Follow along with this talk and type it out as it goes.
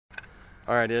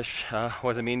All right, Ish.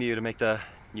 What does it mean to you to make the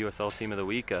USL Team of the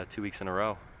Week 2 weeks in a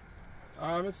row?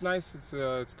 It's nice.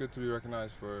 It's good to be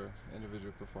recognized for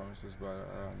individual performances, but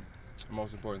the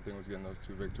most important thing was getting those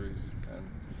two victories and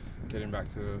getting back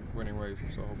to winning ways.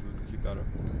 So hopefully we can keep that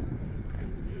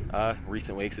up.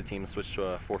 Recent weeks, the team switched to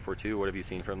a 4-4-2. What have you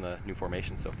seen from the new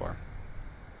formation so far?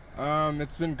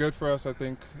 It's been good for us, I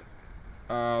think.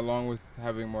 Along with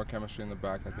having more chemistry in the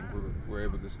back, I think we're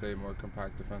able to stay more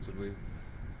compact defensively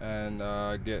and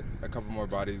get a couple more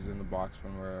bodies in the box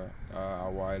when we're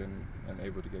out wide and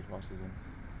able to get crosses in.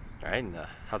 All right, and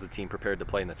how's the team prepared to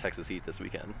play in the Texas Heat this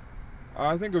weekend?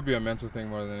 I think it would be a mental thing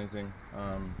more than anything.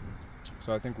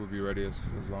 So I think we'll be ready as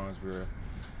long as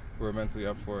we're mentally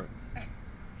up for it.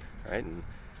 All right, and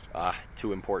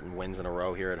two important wins in a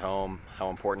row here at home. How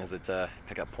important is it to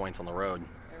pick up points on the road?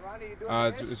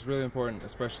 It's really important,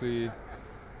 especially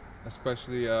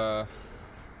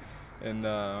in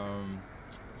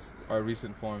our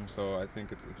recent form. So I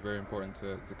think it's very important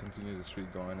to continue the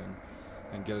streak going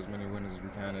and get as many wins as we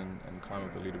can and climb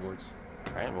up the leaderboards.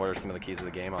 All right, and what are some of the keys of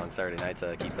the game on Saturday night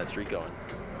to keep that streak going?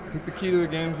 I think the key to the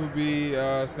games will be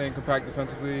staying compact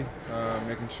defensively,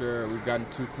 making sure we've gotten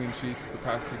 2 clean sheets the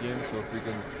past 2 games. So if we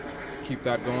can keep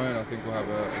that going, I think we'll have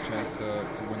a chance to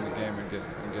win the game and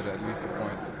get at least a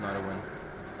point, if not a win.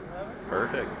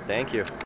 Perfect. Thank you.